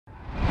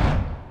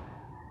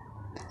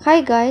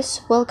Hi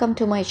guys, welcome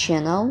to my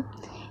channel,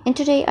 and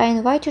today I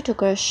invite you to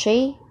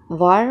crochet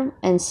warm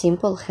and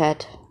simple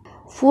hat.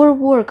 For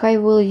work I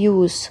will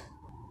use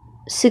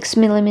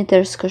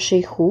 6mm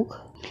crochet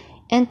hook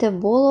and a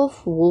ball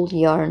of wool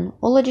yarn.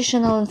 All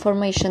additional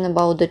information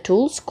about the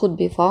tools could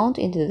be found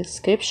in the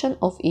description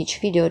of each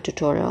video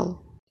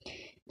tutorial.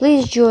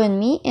 Please join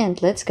me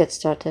and let's get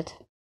started.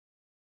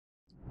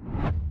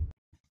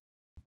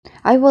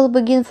 I will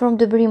begin from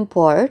the brim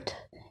part.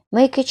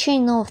 Make a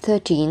chain of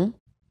 13.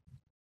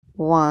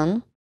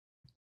 1,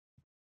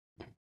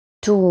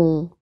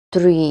 2,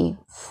 3,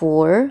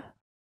 4,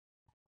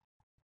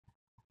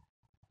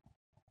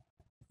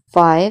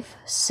 5,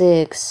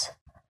 6,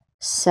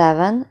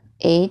 7,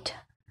 8,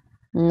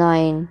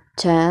 9,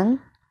 10,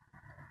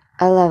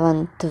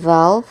 11,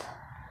 12,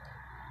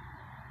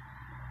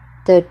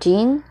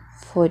 13,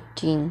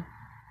 14.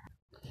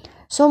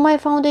 So my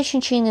foundation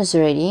chain is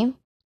ready.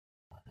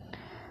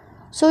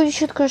 So you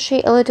should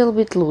crochet a little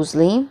bit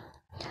loosely.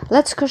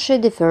 Let's crochet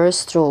the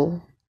first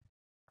row.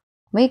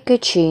 Make a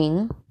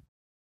chain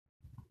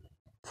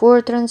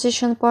for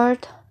transition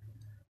part.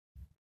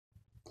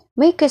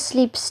 Make a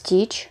slip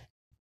stitch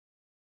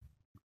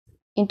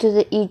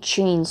into each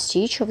chain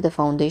stitch of the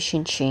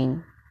foundation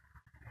chain.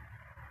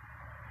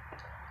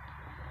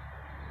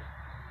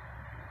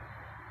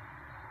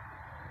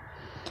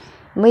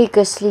 Make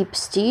a slip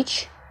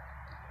stitch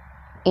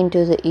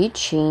into each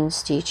chain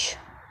stitch.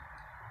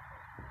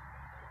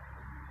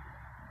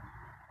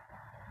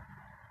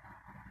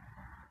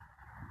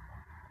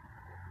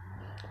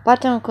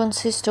 Pattern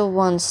consists of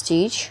one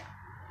stitch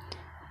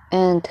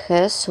and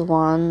has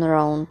one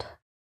round.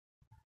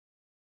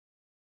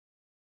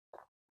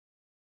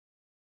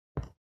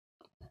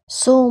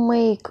 So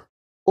make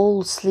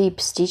all slip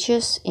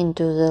stitches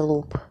into the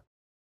loop.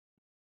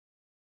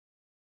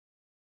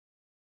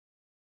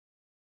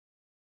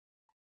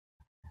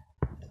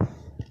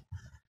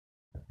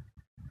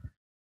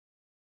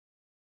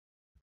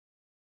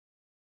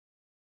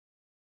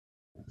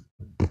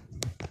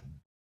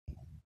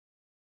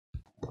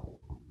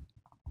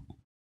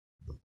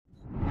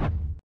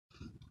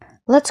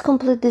 Let's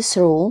complete this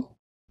row.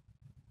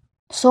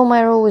 So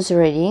my row is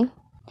ready.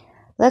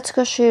 Let's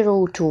crochet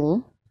row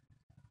 2.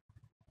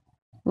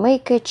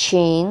 Make a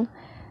chain,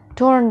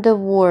 turn the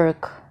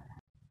work.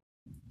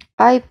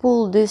 I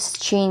pull this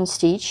chain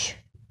stitch,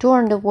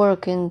 turn the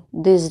work in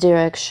this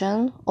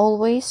direction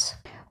always.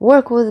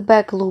 Work with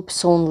back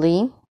loops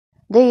only.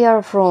 They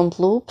are front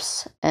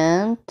loops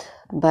and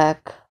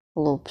back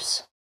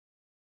loops.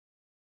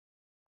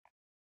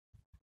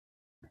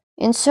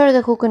 Insert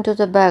the hook into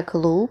the back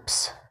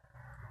loops.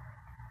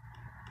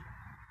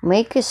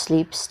 Make a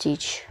slip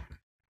stitch.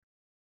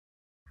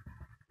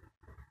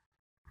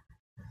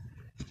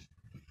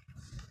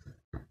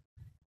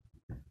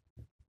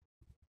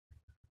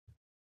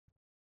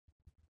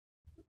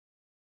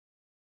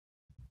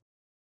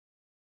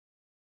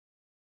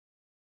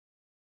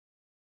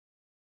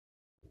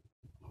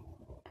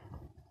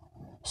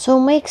 So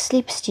make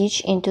slip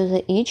stitch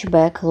into each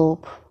back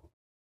loop.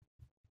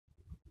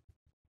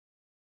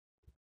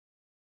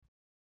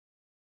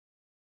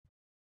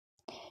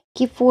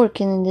 Keep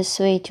working in this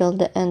way till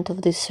the end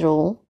of this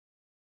row.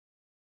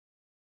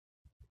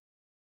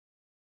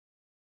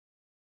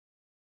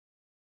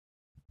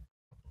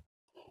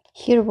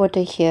 Here what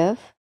I have.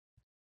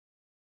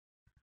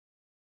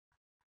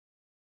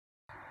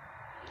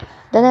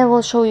 Then I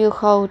will show you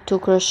how to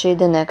crochet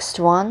the next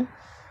one.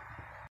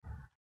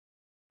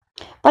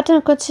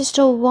 Pattern consists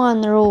of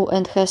one row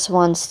and has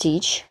one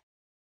stitch.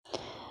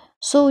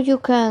 So you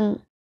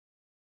can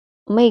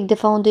make the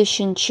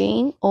foundation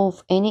chain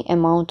of any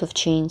amount of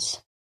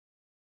chains.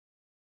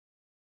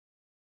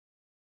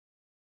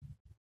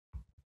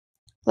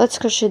 Let's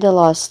crochet the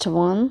last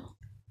one.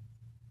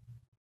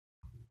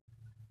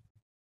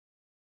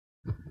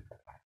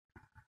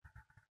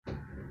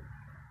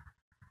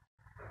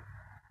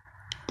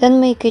 Then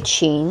make a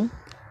chain,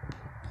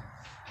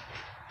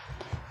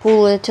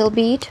 pull a little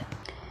bit,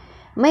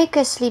 make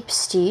a slip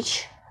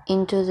stitch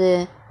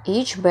into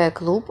each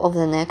back loop of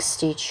the next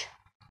stitch.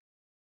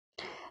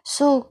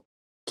 So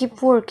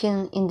keep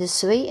working in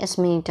this way as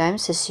many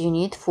times as you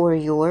need for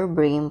your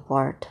brim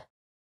part.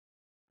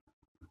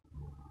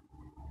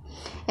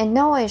 And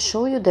now I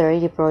show you the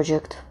ready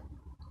project.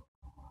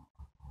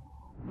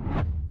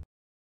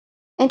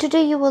 And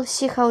today you will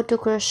see how to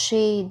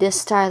crochet the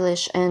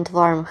stylish and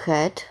warm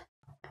hat.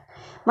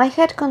 My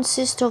hat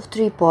consists of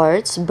 3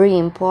 parts: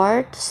 brim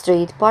part,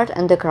 straight part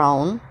and the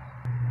crown.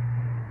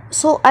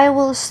 So I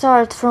will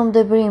start from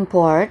the brim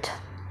part.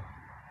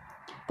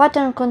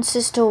 Pattern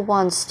consists of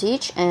one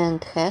stitch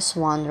and has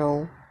one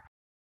row.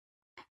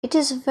 It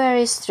is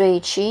very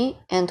stretchy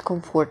and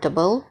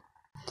comfortable.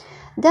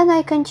 Then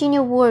I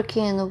continue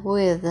working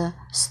with the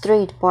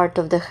straight part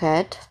of the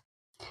hat.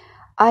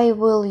 I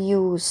will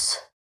use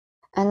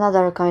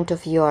another kind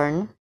of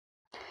yarn.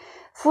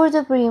 For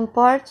the brim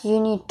part you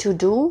need to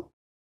do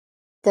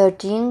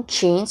 13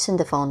 chains in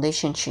the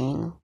foundation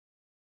chain.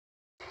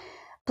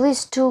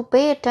 Please to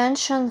pay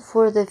attention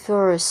for the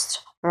first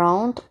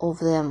round of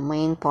the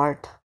main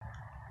part.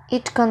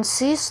 It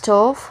consists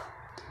of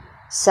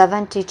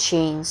 70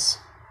 chains.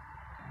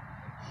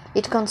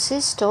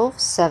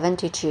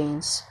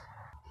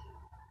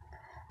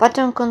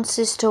 Pattern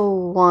consists of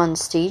 1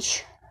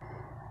 stitch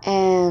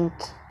and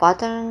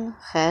pattern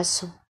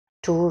has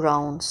 2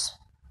 rounds.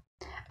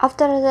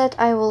 After that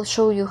I will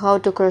show you how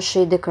to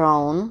crochet the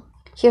crown.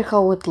 Here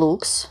how it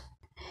looks.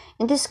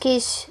 In this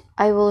case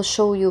I will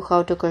show you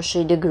how to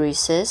crochet the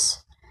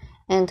creases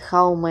and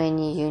how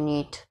many you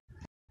need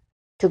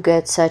to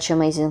get such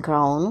amazing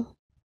crown.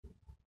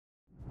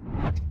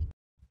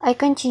 I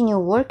continue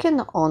working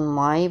on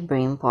my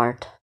brim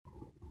part.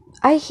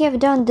 I have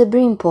done the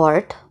brim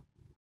part.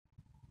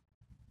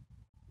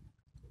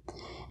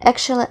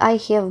 Actually, I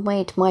have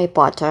made my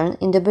pattern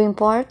in the brim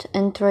part,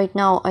 and right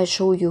now I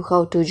show you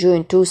how to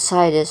join 2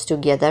 sides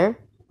together.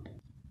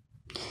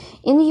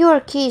 In your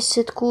case,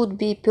 it could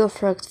be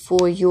perfect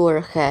for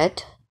your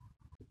head.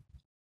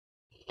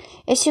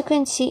 As you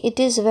can see, it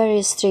is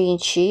very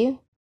stretchy,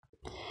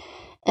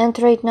 and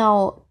right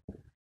now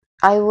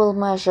I will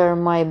measure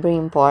my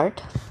brim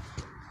part.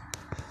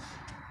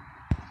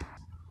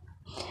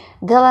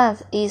 The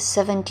length is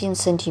 17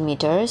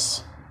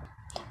 centimeters.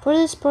 For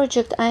this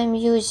project I am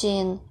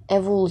using a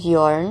wool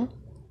yarn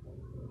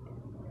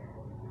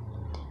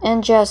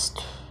and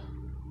just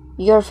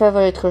your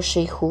favorite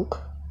crochet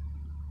hook.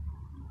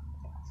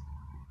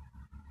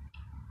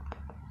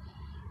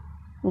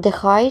 The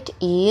height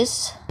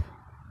is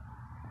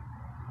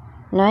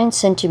 9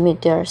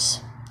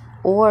 centimeters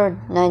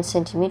or 9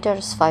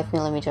 centimeters 5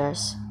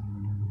 millimeters.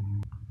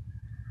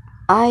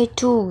 I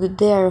took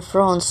their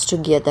fronts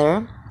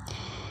together.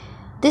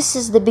 This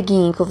is the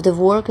beginning of the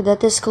work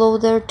that is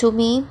closer to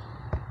me,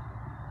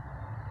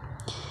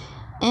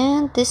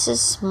 and this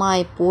is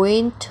my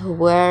point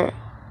where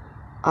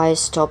I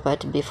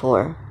stopped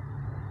before,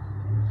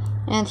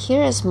 and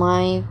here is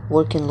my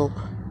working loop.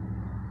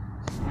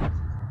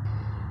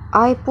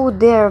 I put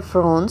their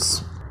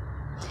fronts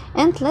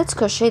and let's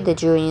crochet the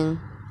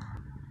joining.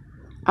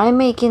 I'm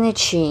making a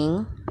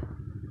chain,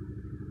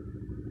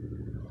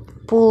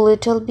 pull a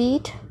little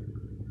bit,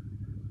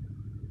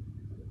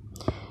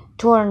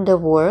 turn the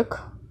work,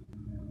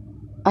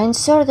 I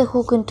insert the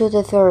hook into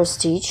the first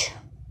stitch,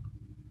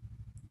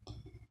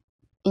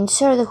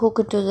 insert the hook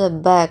into the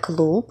back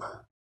loop,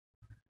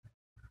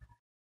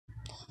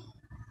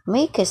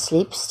 make a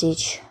slip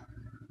stitch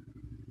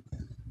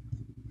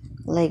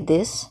like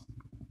this.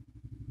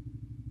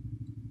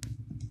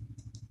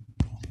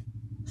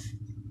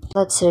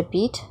 Let's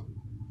repeat.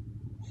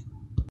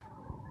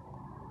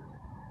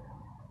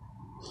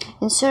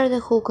 Insert the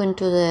hook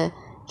into the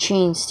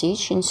chain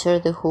stitch,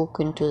 insert the hook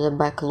into the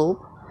back loop,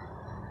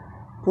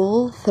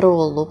 pull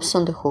through loops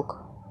on the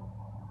hook.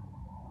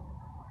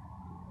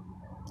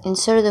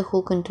 Insert the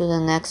hook into the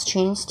next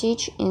chain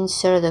stitch,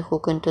 insert the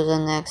hook into the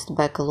next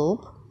back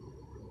loop,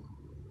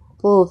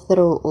 pull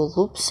through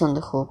loops on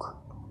the hook.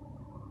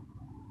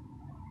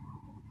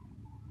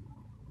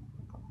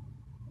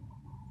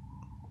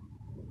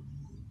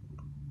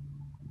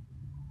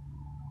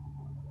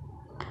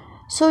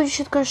 So you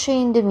should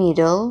crochet in the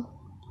middle,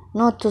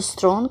 not too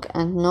strong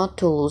and not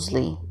too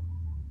loosely.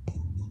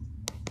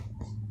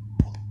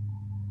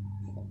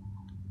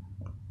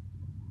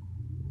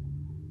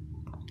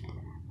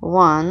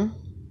 One,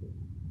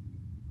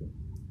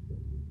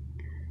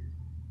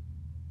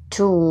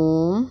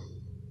 two,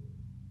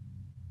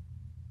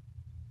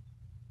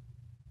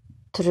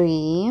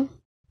 three,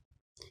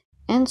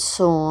 and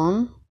so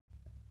on.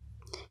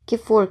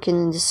 Keep working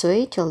in this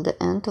way till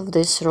the end of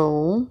this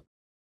row.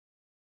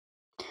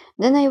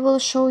 Then I will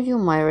show you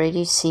my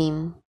ready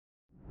seam.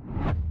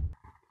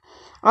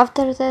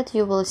 After that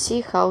you will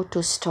see how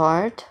to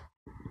start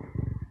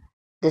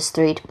the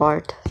straight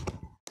part.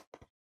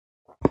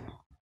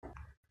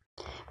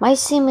 My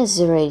seam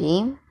is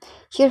ready.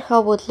 Here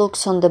how it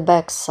looks on the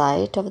back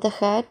side of the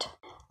head.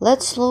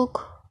 Let's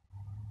look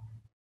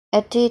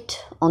at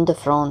it on the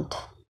front.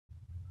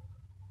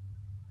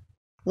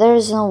 There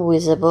is no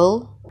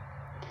visible.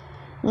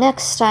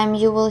 Next time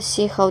you will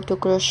see how to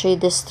crochet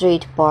the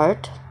straight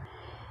part.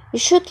 It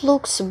should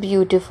look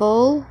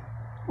beautiful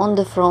on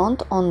the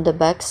front, on the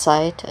back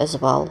side as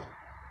well.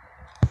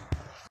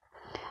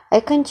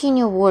 I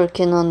continue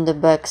working on the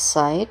back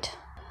side.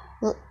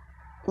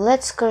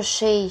 Let's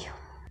crochet.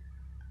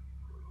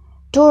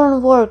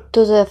 Turn work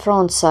to the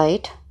front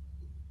side.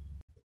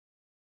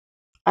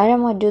 I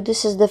remind you,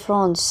 this is the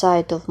front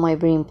side of my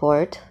brim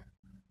part.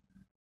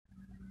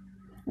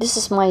 This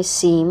is my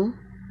seam.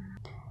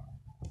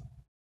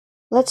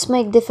 Let's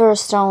make the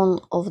first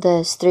round of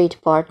the straight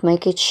part,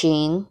 make a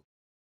chain.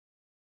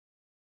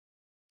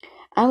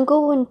 I'm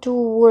going to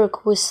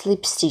work with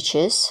slip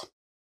stitches.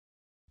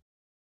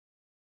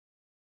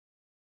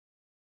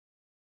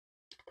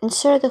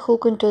 Insert the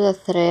hook into the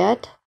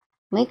thread,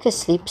 make a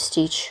slip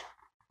stitch.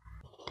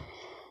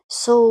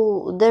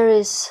 So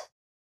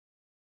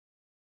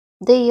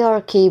they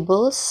are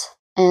cables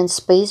and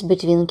space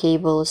between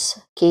cables,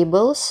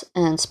 cables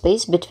and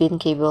space between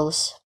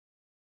cables.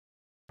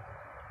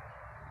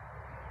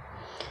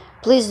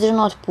 Please do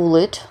not pull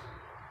it.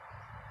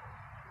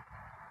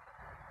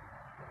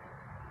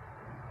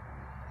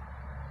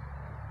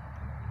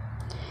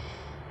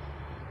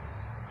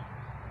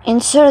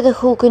 Insert the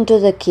hook into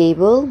the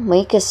cable,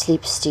 make a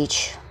slip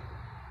stitch.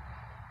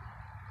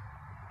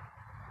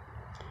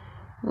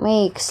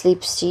 Make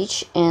slip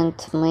stitch and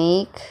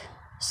make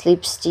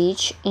slip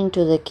stitch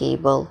into the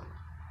cable.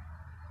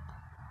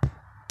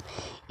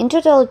 In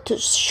total it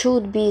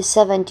should be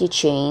 70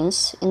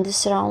 chains in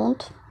this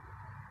round.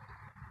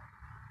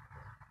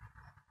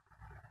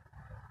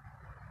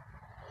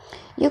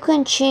 You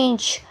can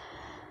change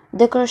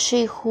the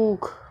crochet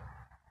hook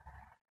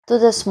to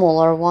the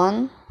smaller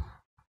one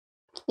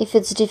if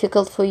it's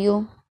difficult for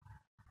you.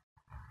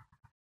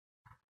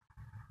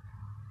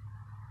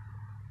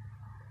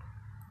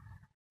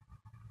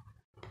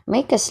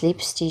 Make a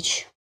slip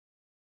stitch.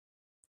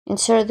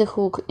 Insert the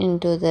hook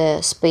into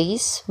the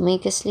space,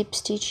 make a slip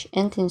stitch,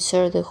 and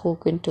insert the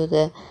hook into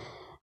the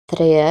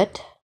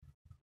thread.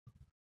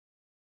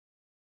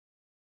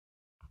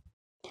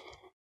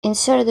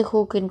 Insert the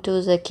hook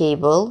into the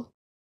cable.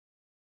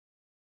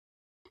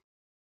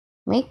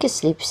 Make a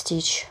slip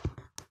stitch.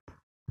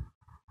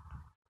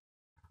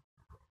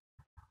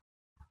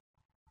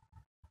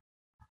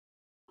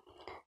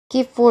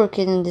 Keep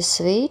working in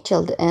this way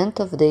till the end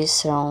of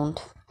this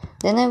round.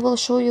 Then I will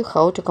show you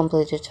how to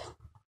complete it.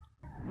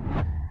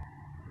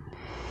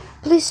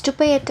 Please to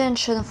pay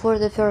attention for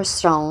the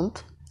first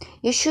round.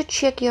 You should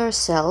check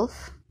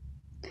yourself.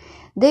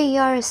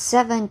 There are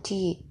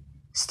 70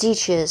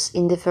 stitches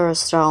in the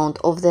first round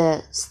of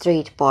the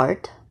straight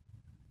part.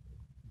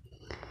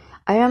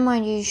 I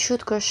remind you, you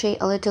should crochet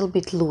a little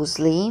bit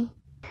loosely.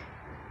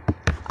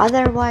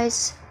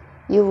 Otherwise,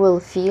 you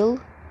will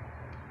feel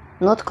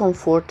not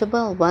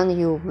comfortable when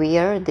you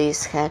wear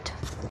this hat.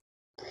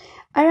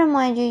 I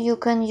remind you, you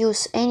can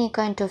use any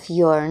kind of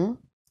yarn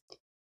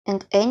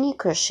and any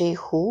crochet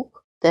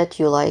hook that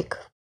you like.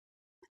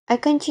 I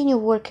continue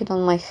working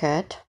on my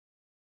hat.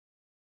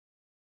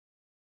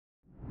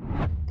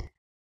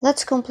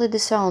 Let's complete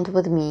this round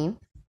with me.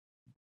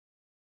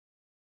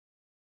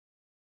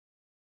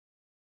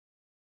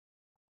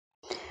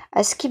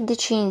 I skip the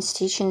chain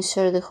stitch,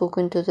 insert the hook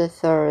into the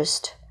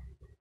first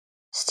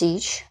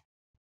stitch,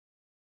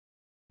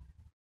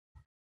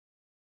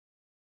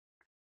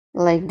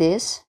 like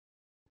this.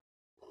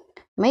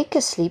 Make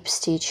a slip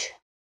stitch.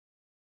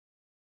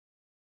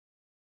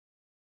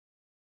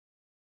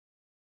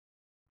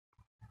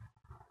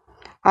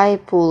 I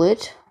pull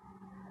it.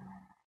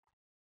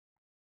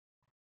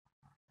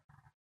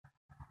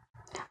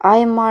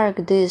 I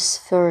mark this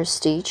first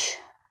stitch.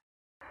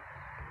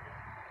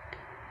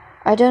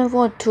 I don't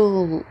want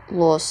to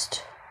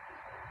lost.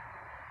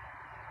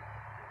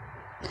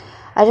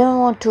 I don't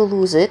want to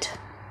lose it.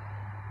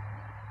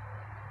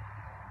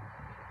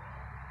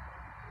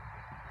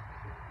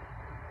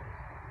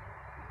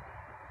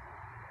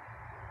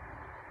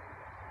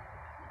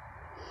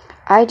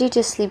 I did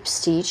a slip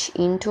stitch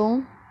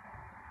into,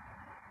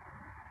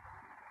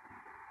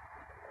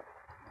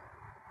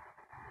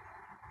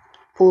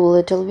 pull a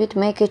little bit,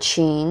 make a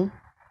chain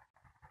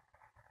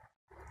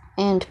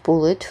and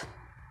pull it.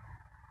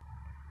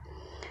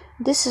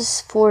 This is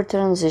for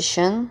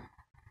transition,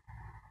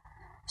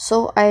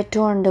 so I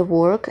turn the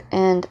work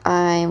and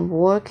I'm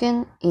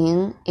working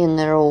in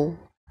a row.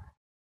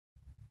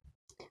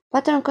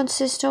 Pattern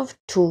consists of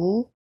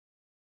 2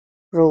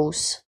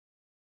 rows.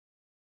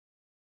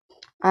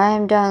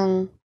 I'm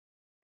done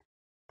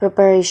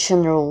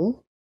preparation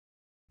row.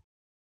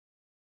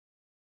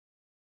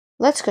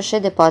 Let's crochet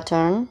the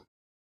pattern.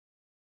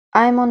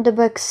 I'm on the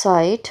back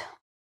side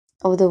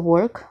of the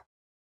work.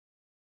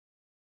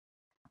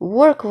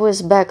 Work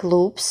with back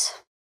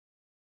loops.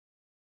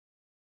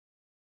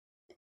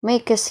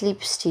 Make a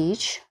slip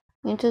stitch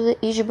into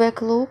each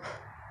back loop.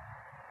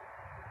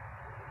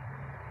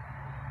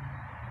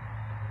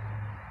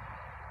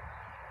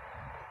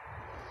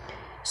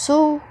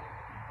 So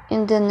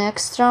in the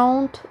next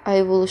round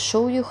I will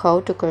show you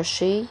how to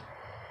crochet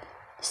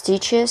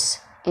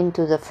stitches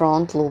into the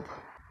front loop.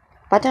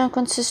 Pattern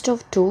consists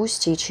of 2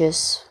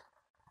 stitches.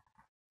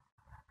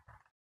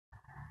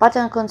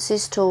 Pattern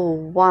consists of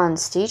 1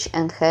 stitch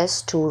and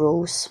has 2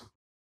 rows.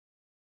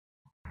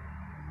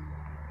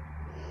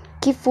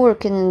 Keep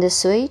working in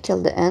this way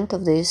till the end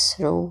of this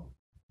row.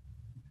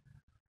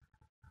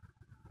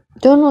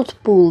 Do not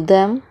pull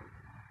them.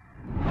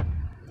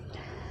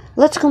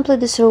 Let's complete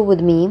this row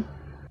with me.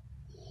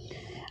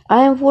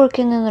 I am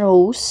working in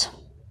rows.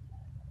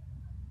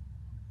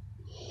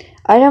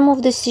 I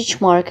remove the stitch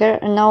marker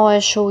and now I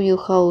show you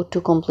how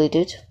to complete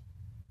it.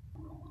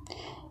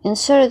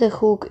 Insert the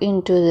hook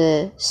into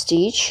the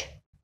stitch.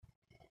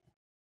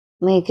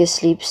 Make a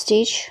slip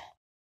stitch.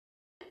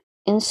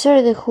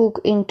 Insert the hook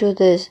into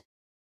the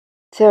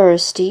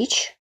first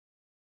stitch.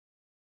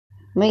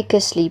 Make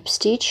a slip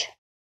stitch.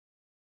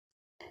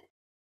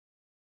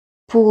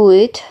 Pull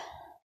it.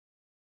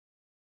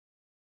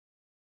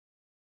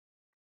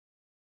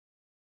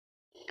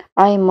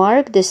 I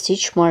mark the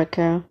stitch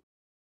marker.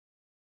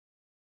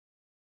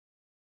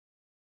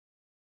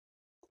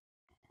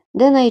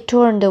 Then I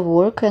turn the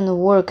work and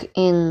work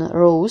in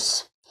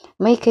rows.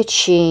 Make a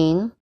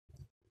chain.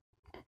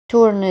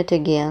 Turn it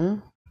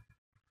again.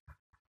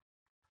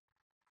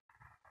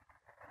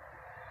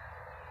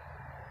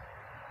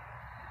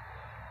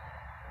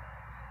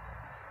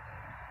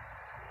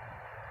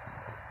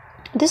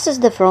 This is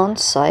the front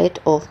side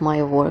of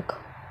my work.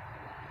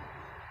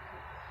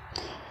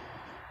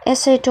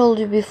 As I told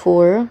you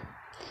before,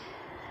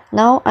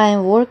 now I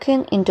am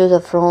working into the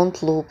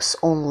front loops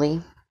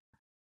only.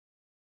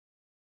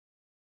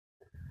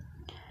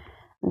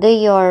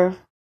 They are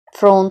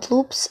front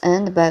loops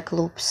and back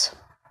loops.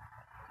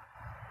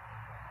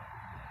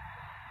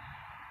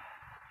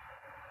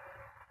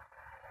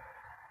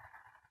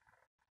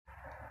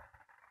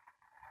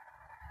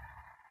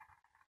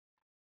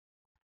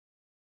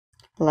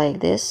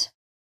 Like this.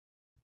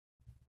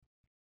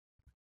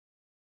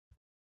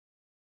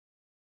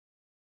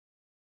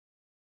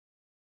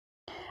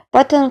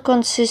 Pattern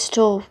consists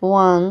of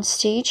one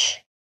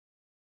stitch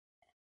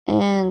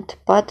and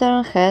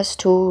pattern has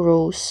 2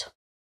 rows.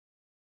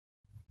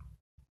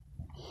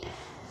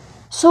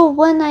 So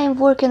when I'm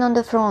working on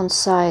the front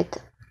side,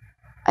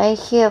 I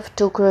have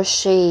to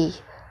crochet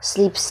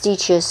slip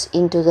stitches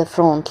into the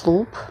front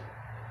loop.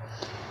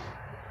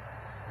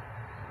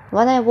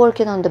 When I'm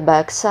working on the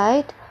back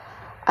side,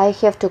 I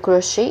have to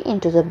crochet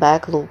into the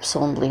back loops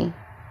only.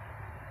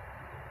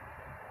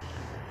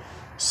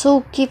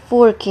 So keep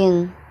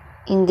working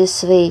in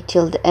this way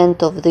till the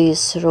end of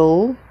this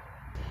row,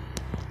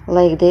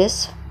 like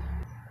this.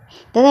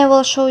 Then I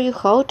will show you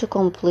how to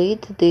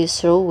complete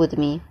this row with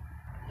me.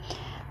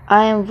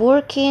 I am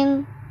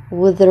working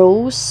with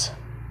rows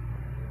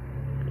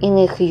in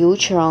a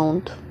huge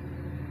round.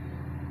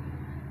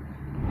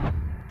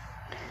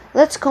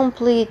 Let's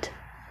complete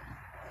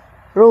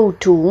row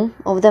 2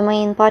 of the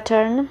main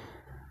pattern.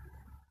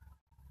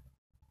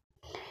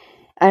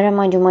 I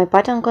remind you, my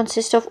pattern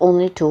consists of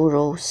only 2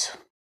 rows.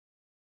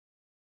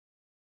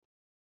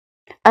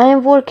 I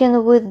am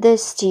working with the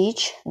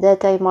stitch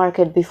that I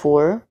marked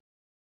before.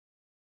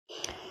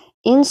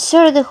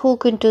 Insert the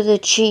hook into the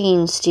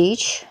chain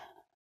stitch.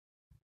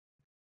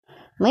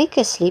 Make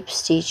a slip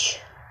stitch.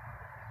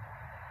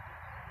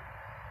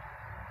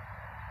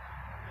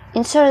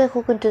 Insert the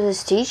hook into the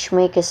stitch,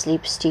 make a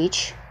slip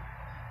stitch.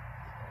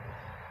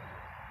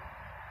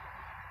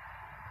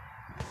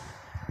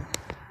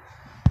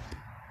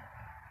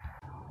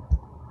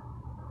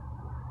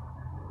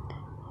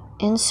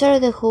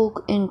 Insert the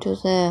hook into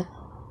the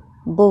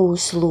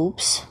both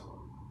loops.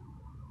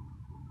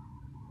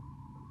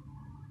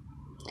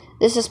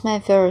 This is my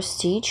first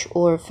stitch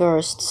or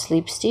first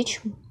slip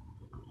stitch.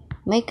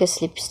 Make a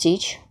slip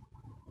stitch.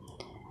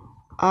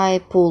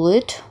 I pull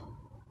it,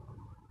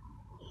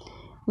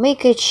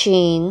 make a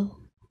chain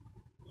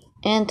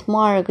and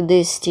mark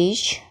this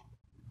stitch.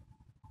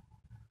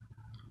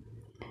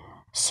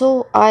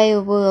 So I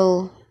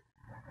will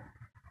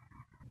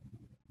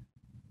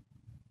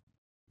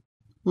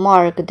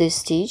mark this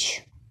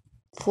stitch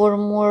for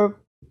more.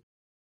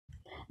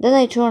 Then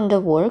I turn the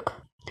work.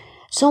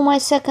 So my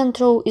second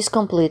row is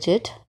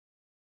completed.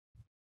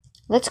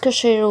 Let's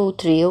crochet row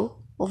 3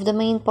 of the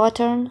main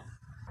pattern.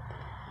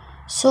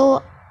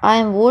 So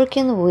I'm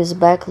working with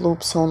back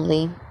loops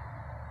only,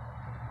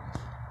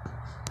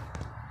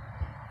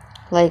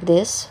 like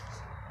this.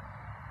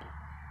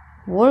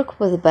 Work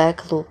with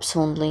back loops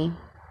only.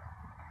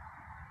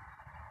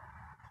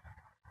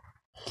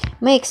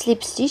 Make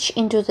slip stitch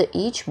into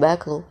each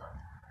back loop.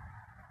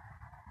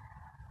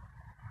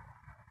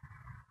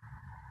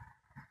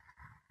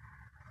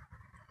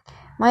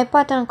 My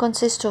pattern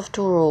consists of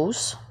 2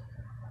 rows.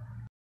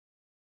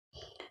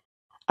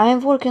 I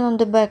am working on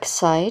the back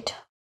side.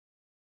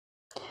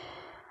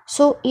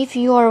 So if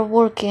you are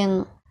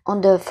working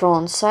on the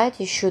front side,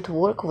 you should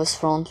work with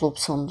front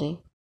loops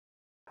only.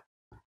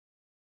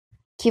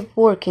 Keep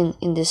working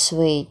in this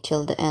way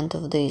till the end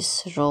of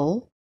this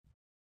row.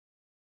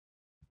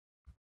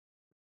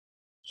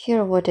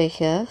 Here what I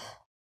have.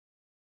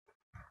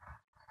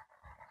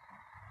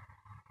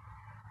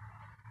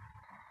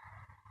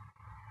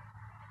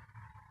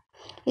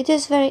 It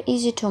is very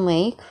easy to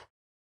make.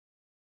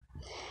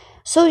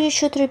 So you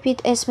should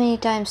repeat as many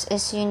times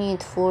as you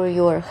need for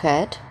your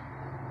head.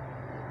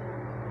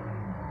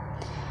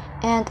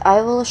 And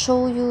I will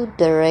show you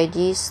the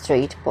ready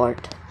straight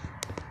part.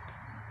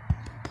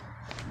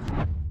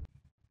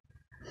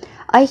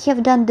 I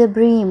have done the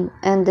brim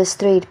and the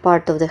straight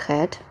part of the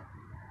head.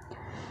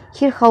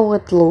 Here how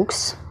it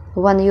looks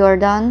when you are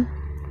done.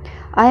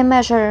 I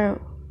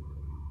measure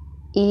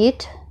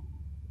it.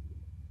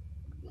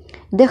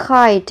 The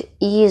height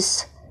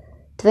is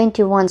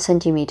 21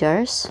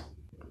 centimeters.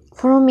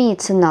 For me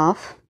it's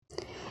enough.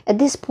 At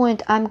this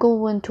point I'm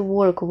going to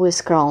work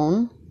with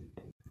crown.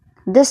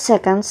 The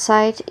second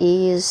side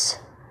is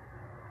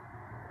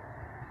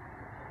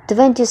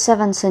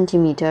 27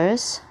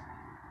 centimeters.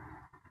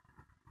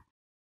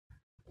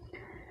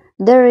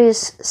 There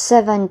is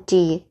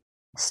 70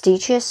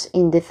 stitches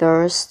in the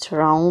first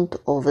round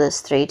of the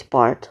straight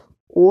part,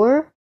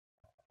 or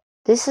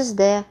this is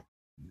the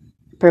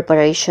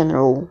preparation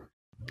row.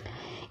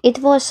 It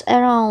was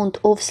a round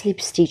of slip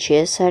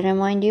stitches, I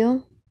remind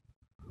you.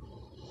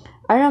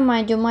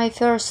 My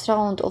first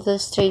round of the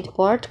straight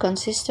part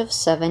consists of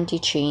 70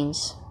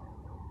 chains.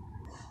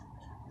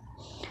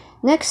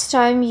 Next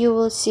time you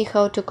will see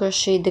how to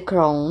crochet the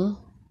crown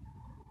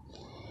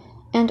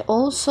and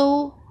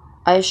also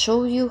I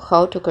show you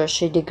how to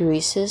crochet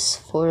decreases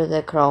for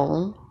the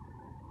crown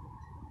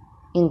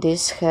in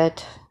this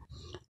head.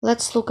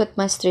 Let's look at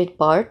my straight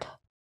part.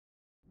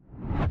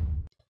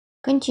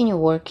 Continue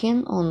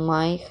working on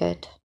my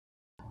head.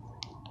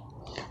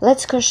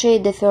 Let's crochet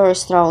the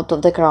first round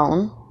of the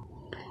crown.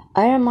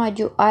 I remind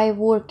you, I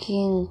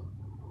working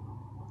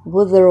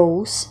with the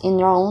rows in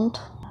round.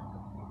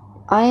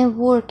 I am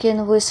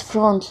working with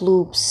front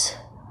loops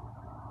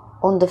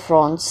on the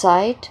front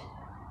side,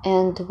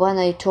 and when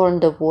I turn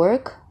the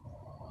work,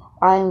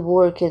 I am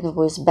working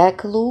with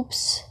back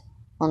loops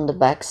on the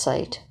back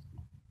side.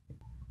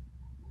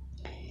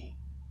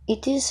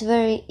 It is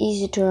very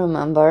easy to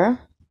remember.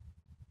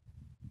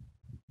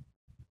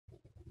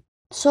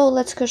 So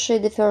let's crochet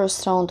the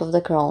first round of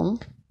the crown.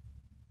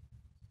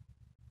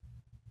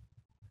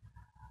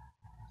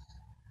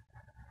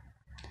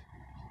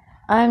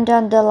 I'm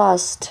done the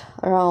last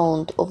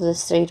round of the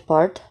straight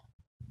part.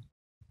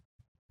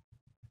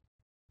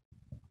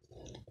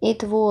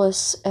 It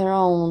was a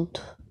round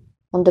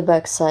on the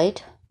back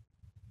side.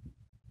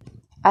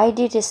 I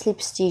did a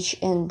slip stitch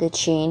and the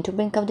chain to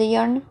bring up the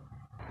yarn.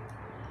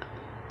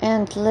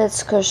 And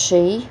let's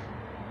crochet.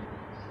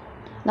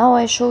 Now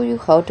I show you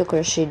how to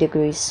crochet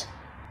decrease.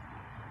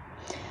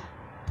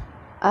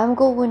 I'm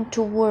going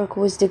to work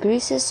with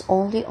decreases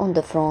only on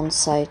the front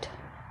side.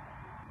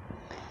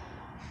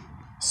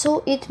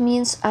 So it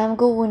means I'm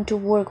going to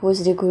work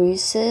with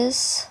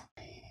decreases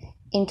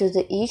into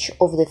each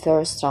of the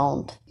first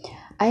round.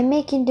 I'm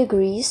making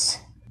decrease.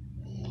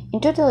 In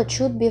total it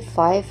should be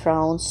 5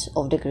 rounds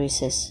of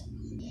decreases.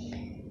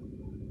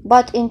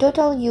 But in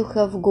total you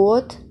have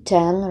got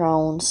 10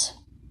 rounds.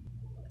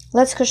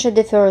 Let's crochet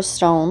the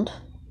first round.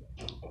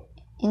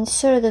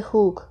 Insert the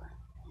hook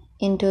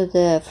into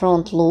the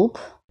front loop.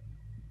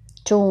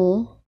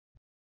 2,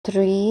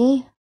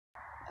 3,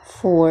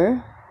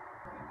 4.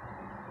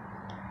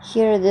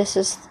 Here this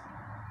is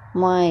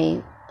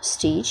my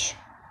stitch.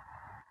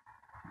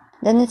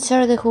 Then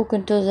insert the hook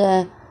into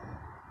the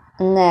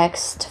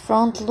next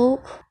front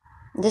loop.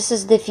 This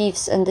is the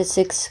 5th and the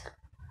 6th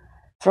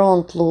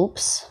front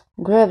loops.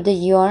 Grab the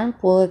yarn,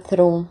 pull it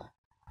through.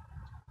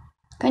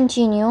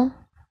 Continue.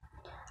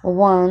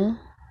 1,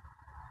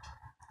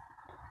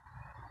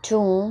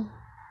 2,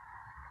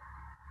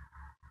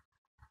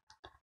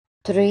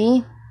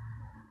 3,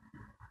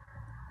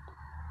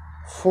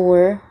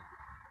 4.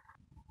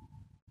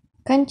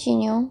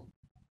 Continue.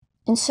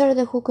 Insert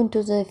the hook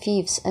into the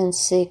 5th and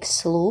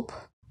 6th loop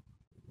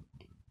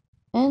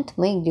and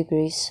make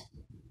decrease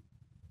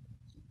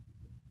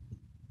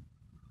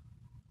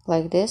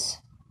like this.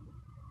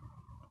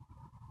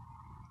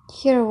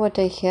 Here what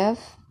I have.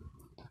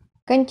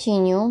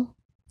 Continue.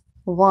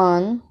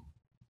 1.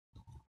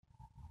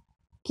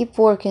 Keep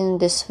working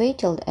this way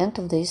till the end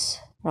of this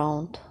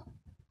round.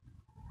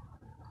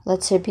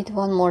 Let's repeat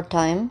one more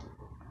time.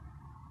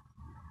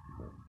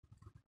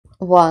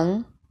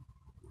 1,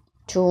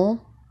 2,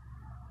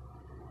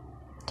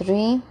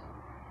 3,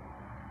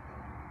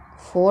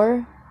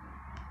 4,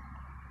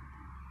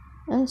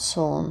 and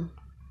so on.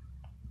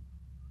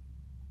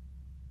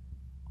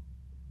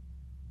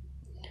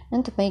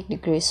 And make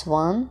decrease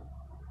 1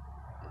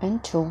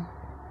 and 2.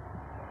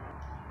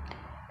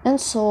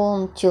 And so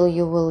on till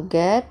you will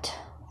get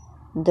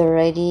the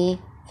ready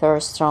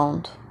first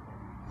round.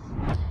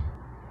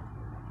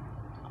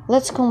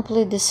 Let's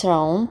complete this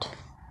round.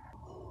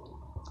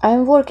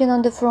 I'm working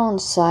on the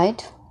front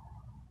side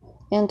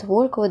and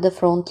work with the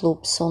front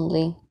loops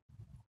only.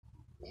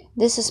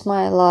 This is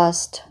my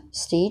last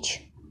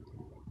stitch.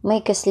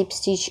 Make a slip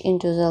stitch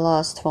into the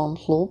last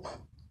front loop.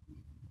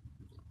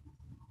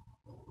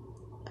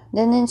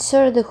 Then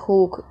insert the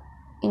hook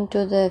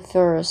into the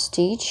first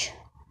stitch.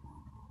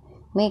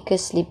 Make a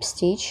slip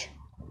stitch.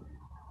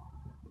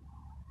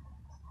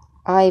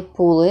 I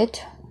pull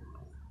it.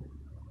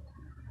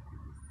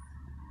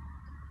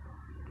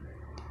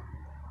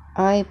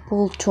 I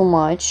pull too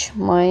much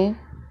my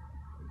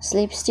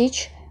slip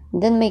stitch,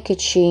 then make a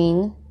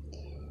chain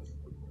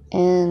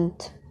and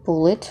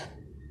pull it.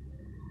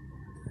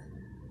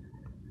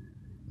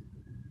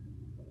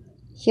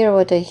 Here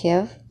what I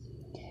have.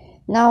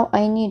 Now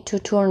I need to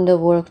turn the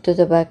work to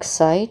the back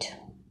side.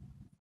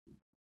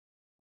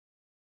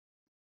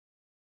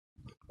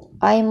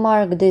 I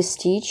mark this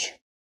stitch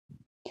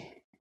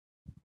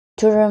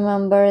to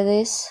remember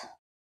this,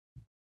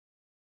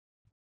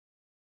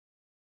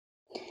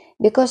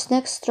 because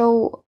next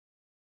row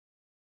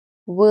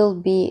will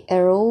be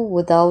a row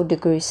without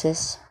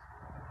decreases.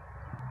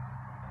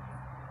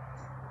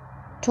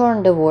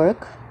 Turn the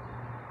work.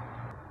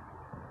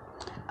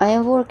 I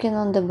am working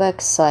on the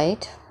back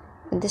side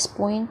at this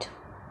point.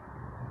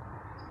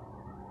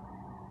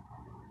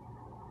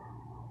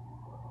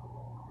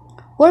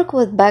 Work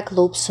with back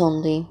loops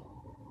only.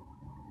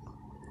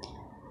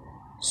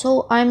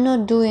 So I'm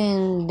not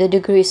doing the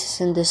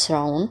decreases in this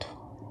round.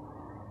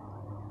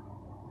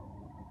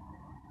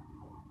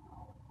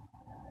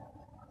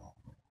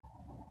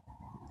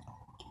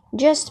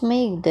 Just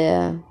make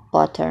the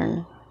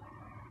pattern.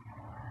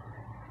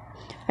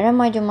 I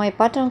remind you, my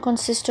pattern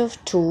consists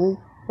of 2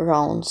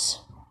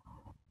 rounds.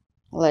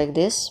 like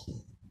this.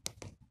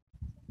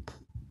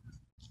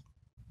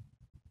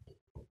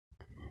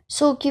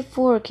 So keep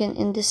working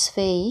in this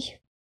way.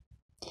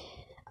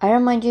 I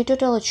remind you,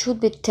 total it should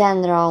be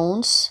 10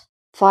 rounds.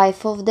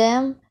 5 of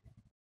them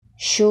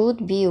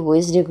should be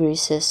with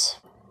decreases,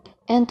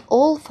 and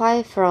all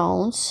 5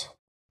 rounds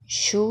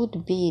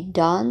should be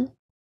done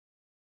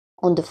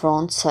on the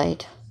front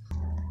side.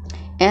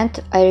 And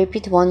I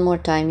repeat one more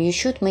time, you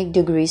should make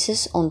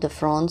decreases on the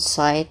front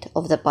side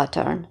of the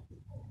pattern.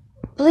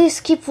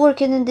 Please keep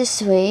working in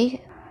this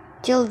way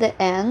till the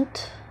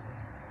end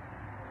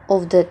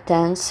of the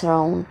 10th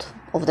round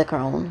of the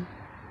crown.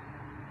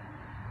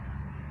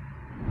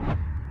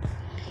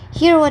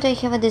 Here what I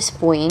have at this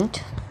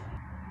point,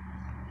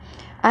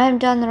 I have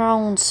done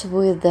rounds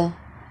with the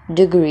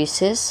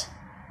decreases.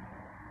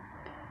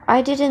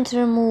 I didn't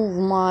remove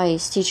my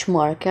stitch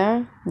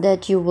marker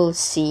that you will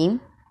see.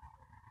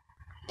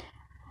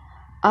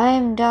 I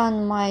am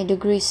done my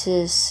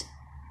decreases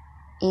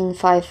in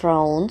 5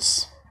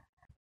 rounds.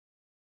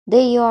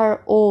 They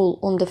are all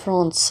on the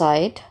front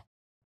side.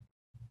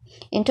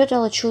 In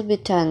total it should be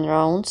 10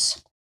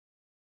 rounds.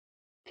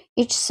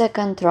 Each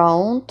second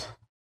round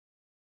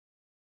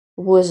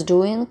was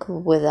doing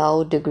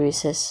without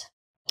decreases.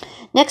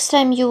 Next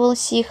time you will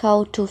see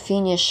how to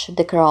finish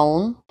the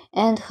crown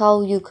and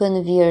how you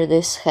can wear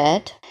this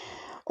hat.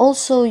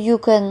 Also you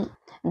can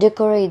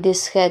decorate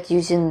this hat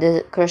using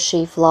the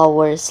crochet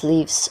flowers,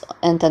 leaves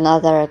and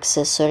another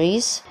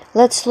accessories.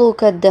 Let's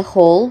look at the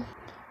whole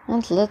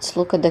and let's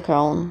look at the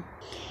crown.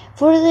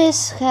 For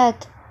this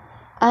hat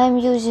I am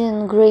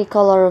using gray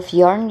color of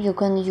yarn. You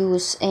can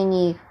use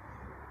any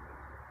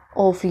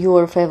of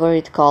your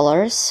favorite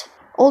colors.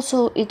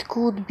 Also it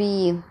could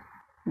be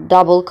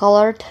double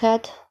colored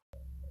hat.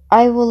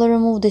 I will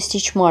remove the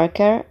stitch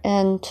marker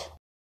and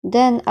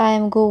then I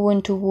am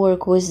going to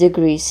work with the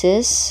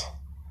decreases,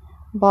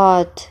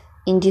 but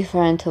in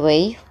different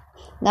way.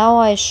 Now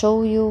I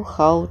show you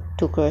how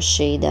to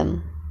crochet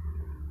them.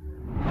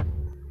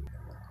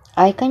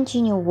 I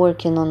continue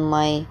working on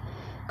my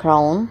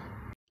crown.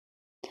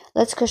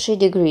 Let's crochet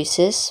the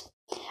decreases.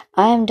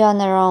 I am done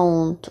a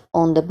round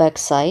on the back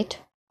side.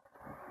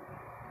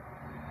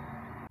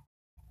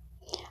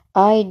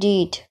 I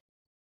did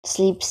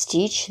slip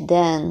stitch,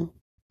 then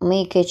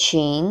make a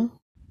chain.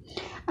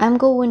 I'm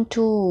going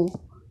to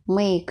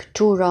make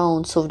 2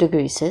 rounds of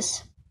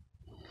decreases.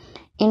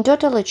 In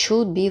total it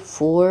should be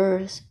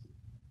 4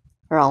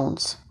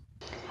 rounds.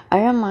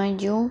 I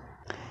remind you,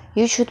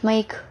 you should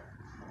make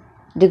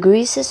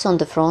decreases on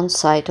the front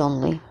side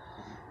only.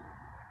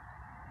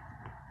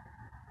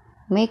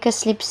 Make a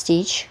slip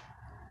stitch.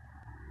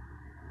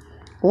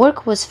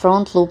 Work with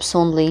front loops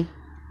only.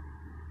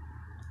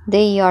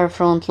 They are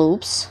front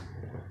loops.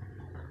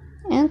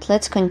 And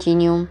let's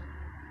continue.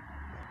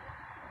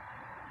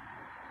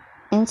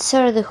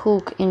 Insert the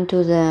hook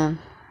into the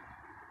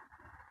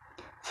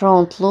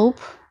front loop,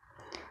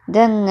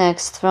 then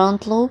next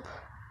front loop,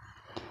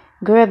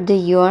 grab the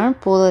yarn,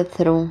 pull it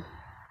through.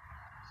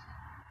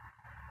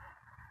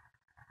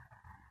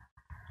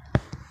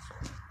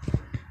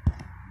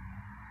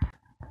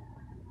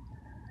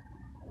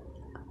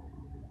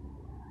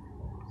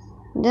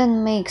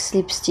 Then make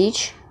slip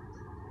stitch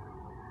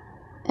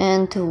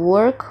and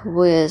work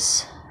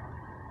with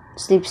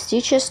slip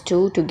stitches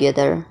 2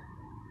 together.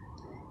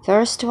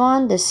 First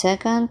one, the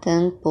second,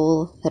 and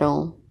pull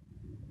through.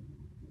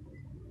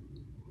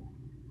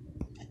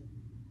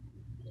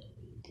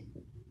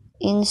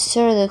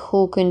 Insert the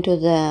hook into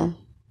the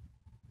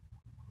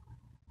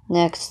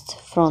next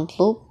front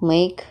loop,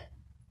 make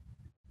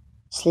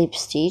slip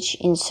stitch,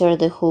 insert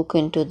the hook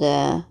into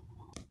the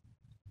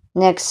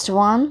next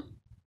one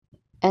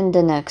and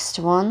the next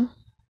one,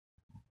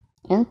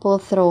 and pull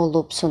through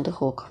loops on the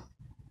hook.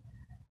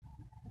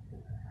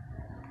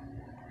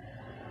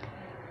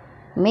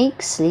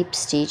 Make slip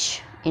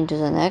stitch into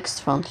the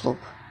next front loop.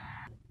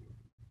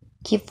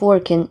 Keep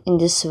working in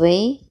this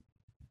way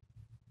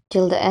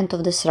till the end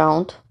of this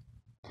round.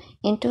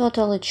 In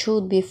total it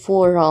should be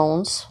 4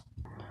 rounds,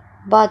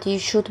 but you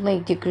should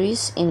make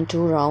decrease in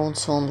 2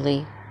 rounds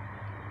only.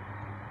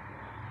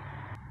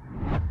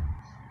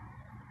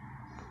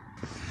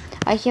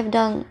 I have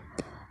done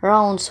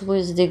rounds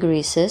with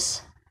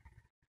decreases.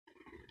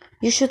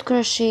 You should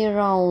crochet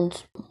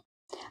around.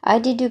 I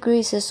did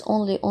decreases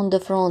only on the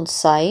front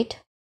side.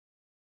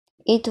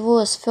 It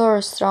was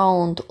first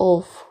round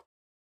of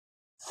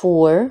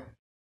 4.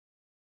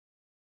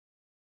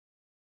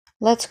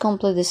 Let's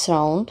complete this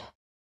round.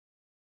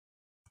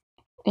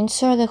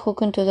 Insert the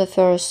hook into the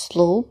first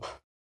loop,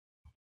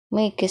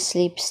 make a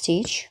slip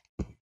stitch.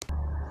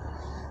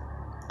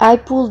 I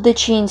pulled the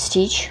chain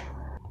stitch.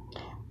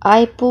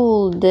 I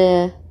pull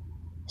the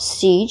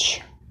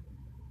stitch,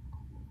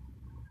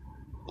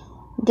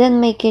 then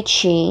make a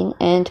chain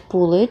and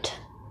pull it.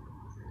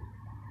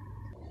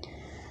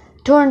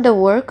 Turn the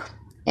work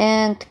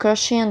and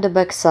crochet on the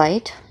back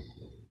side.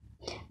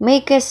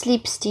 Make a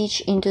slip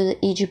stitch into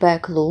each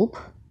back loop.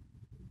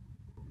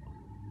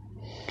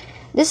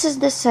 This is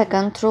the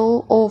second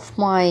row of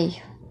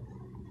my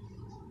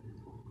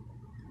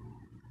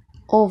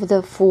of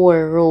the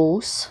 4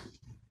 rows.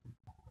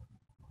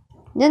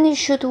 Then you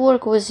should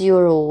work with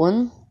your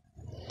own.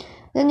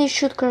 Then you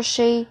should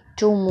crochet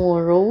 2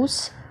 more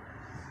rows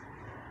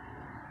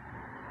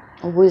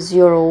with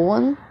your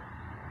own.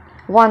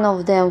 One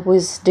of them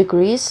with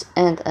degrees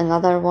and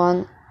another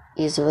one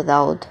is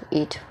without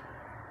it.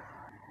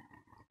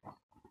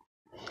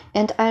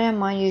 And I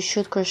remind you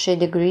should crochet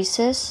the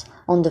creases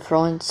on the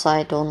front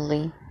side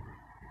only.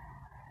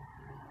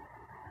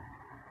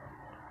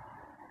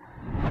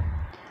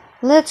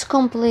 Let's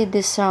complete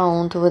this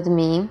round with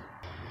me.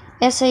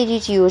 As I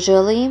did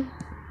usually,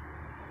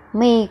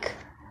 make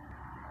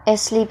a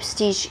slip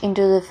stitch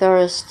into the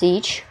first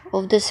stitch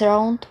of this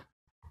round.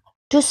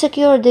 To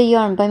secure the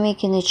yarn by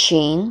making a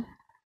chain,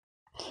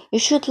 you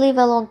should leave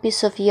a long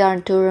piece of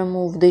yarn to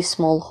remove this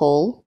small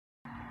hole.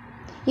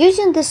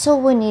 Using the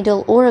sewing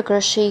needle or a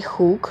crochet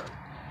hook,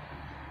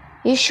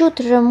 you should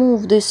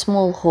remove this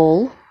small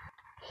hole.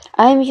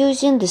 I am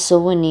using the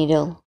sewing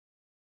needle.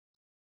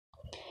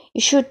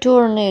 You should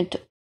turn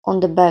it on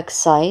the back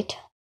side.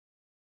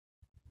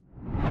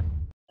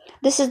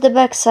 This is the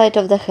back side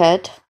of the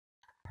head.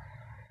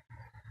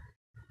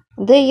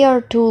 There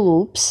are 2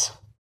 loops,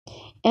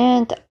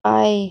 and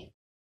I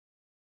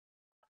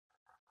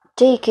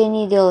take a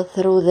needle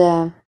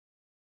through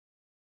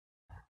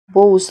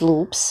both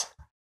loops.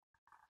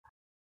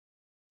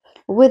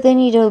 With the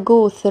needle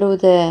go through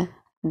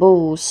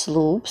both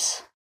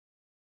loops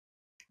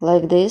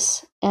like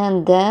this,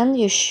 and then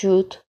you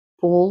should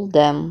pull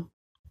them.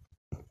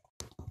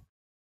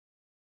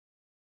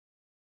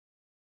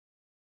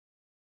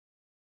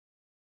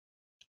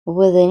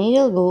 With the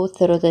needle go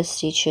through the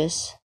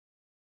stitches.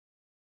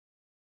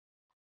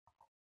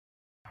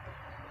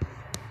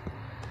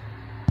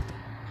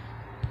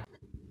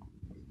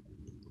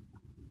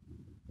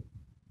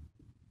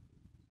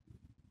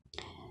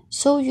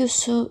 So you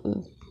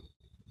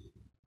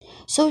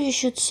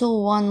should sew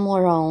 1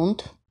 more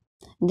round,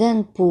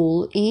 then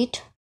pull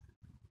it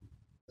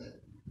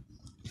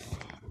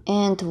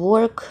and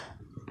work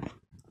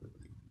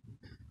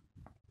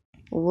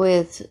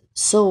with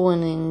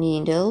sewing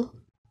needle.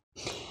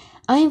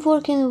 I'm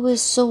working with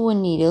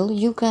sewing needle.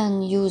 You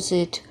can use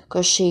it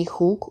crochet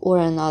hook or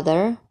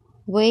another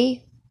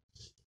way.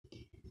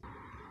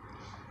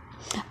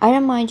 I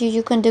remind you,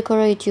 you can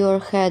decorate your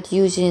head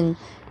using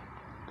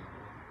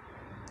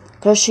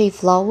crochet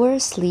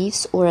flowers,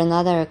 leaves or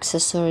another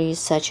accessories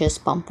such as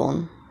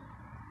pompon.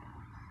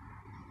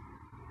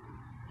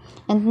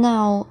 And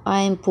now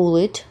I pull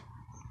it.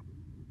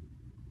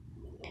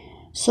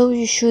 So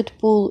you should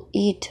pull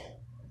it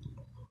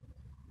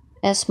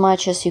as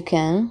much as you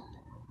can.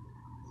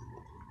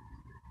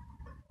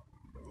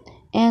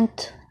 And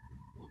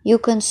you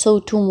can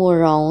sew 2 more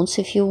rounds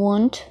if you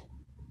want.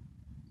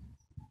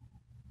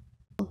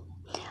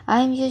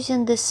 I'm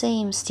using the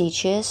same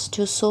stitches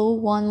to sew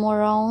 1 more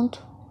round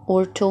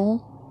or 2.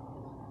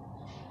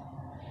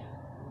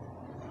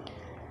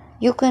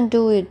 You can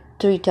do it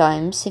 3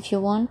 times if you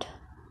want.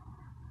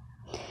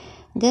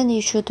 Then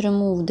you should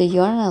remove the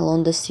yarn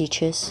along the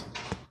stitches.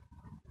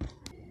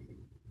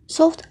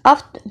 So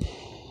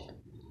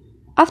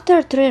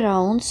after 3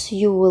 rounds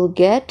you will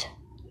get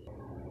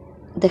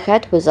the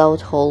head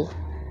without hole.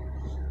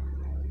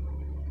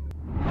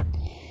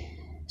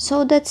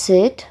 So that's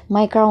it.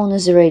 My crown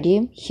is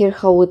ready. Here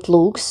how it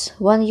looks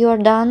when you are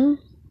done.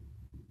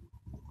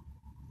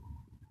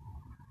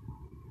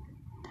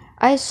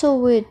 I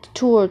sew it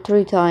 2 or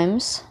 3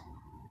 times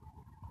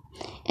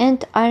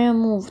and I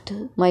removed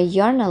my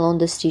yarn along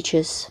the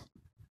stitches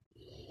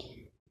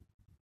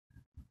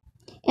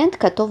and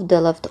cut off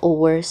the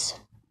leftovers.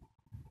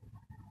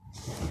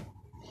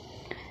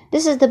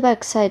 This is the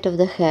back side of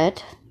the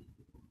head.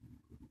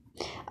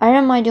 I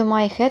remind you,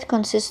 my head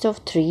consists of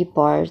 3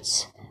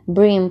 parts: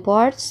 brim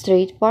part,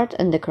 straight part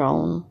and the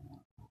crown.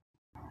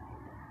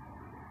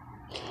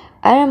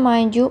 I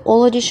remind you,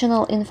 all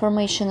additional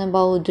information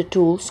about the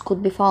tools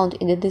could be found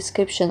in the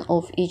description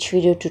of each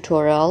video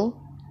tutorial.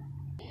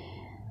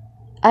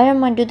 I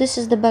remind you, this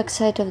is the back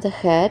side of the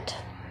head.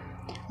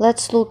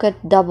 Let's look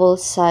at double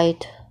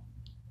side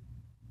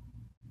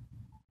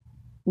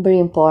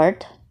brim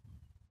part.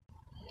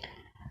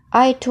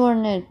 I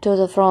turn it to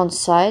the front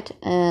side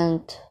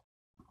and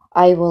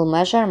I will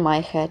measure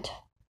my head.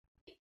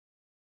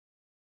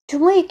 To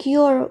make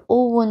your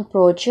own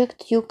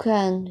project, you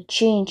can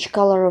change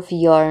color of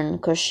yarn,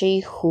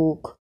 crochet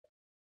hook,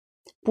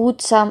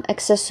 put some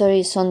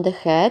accessories on the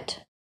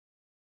head.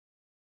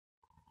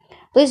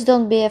 Please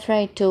don't be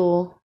afraid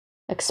to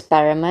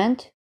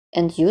experiment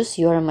and use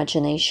your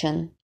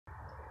imagination.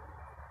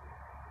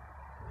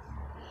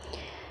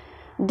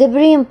 The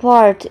brim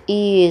part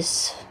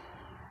is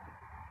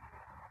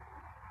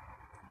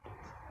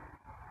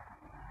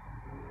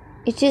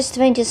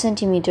 20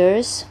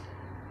 centimeters.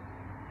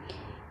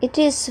 It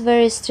is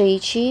very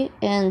stretchy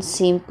and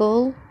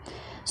simple,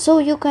 so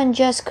you can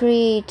just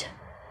create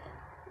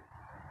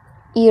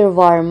ear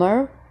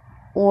warmer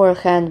or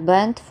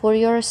handband for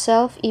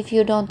yourself if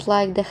you don't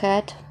like the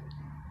head.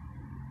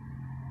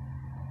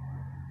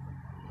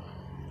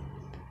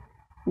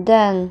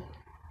 Then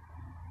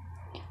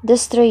The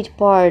straight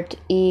part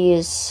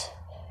is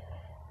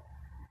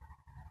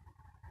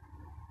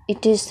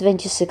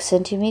 26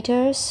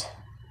 centimeters.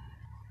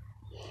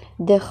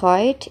 The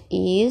height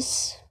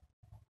is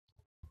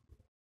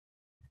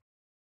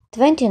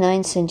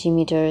 29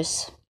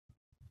 centimeters.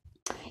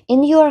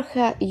 In your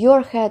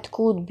head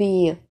could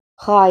be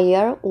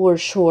higher or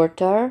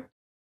shorter,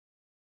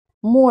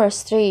 more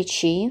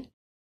stretchy.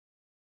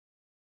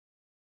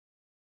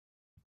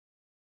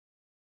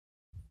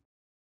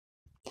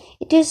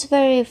 It is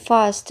very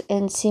fast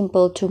and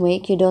simple to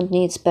make. You don't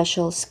need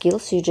special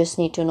skills. You just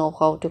need to know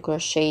how to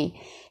crochet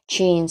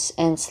chains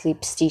and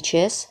slip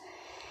stitches,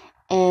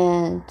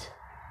 and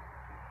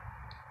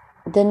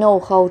know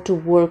how to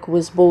work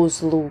with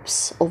both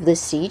loops of the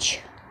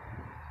stitch.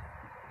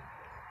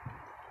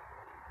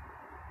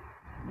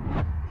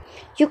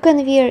 You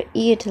can wear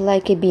it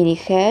like a beanie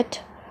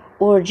hat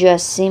or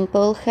just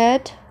simple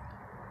hat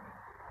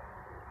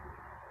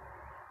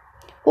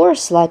or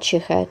slouchy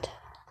hat.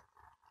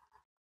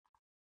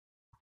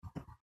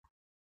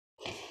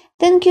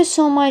 Thank you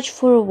so much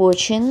for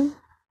watching.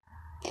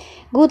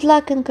 Good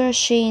luck in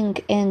crocheting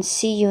and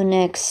see you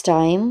next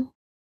time.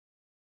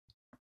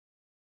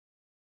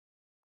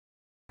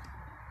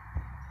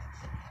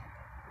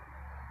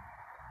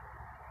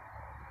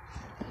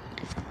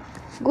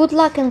 Good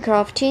luck in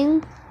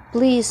crafting.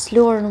 Please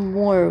learn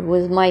more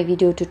with my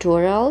video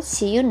tutorial.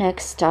 See you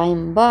next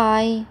time.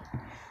 Bye.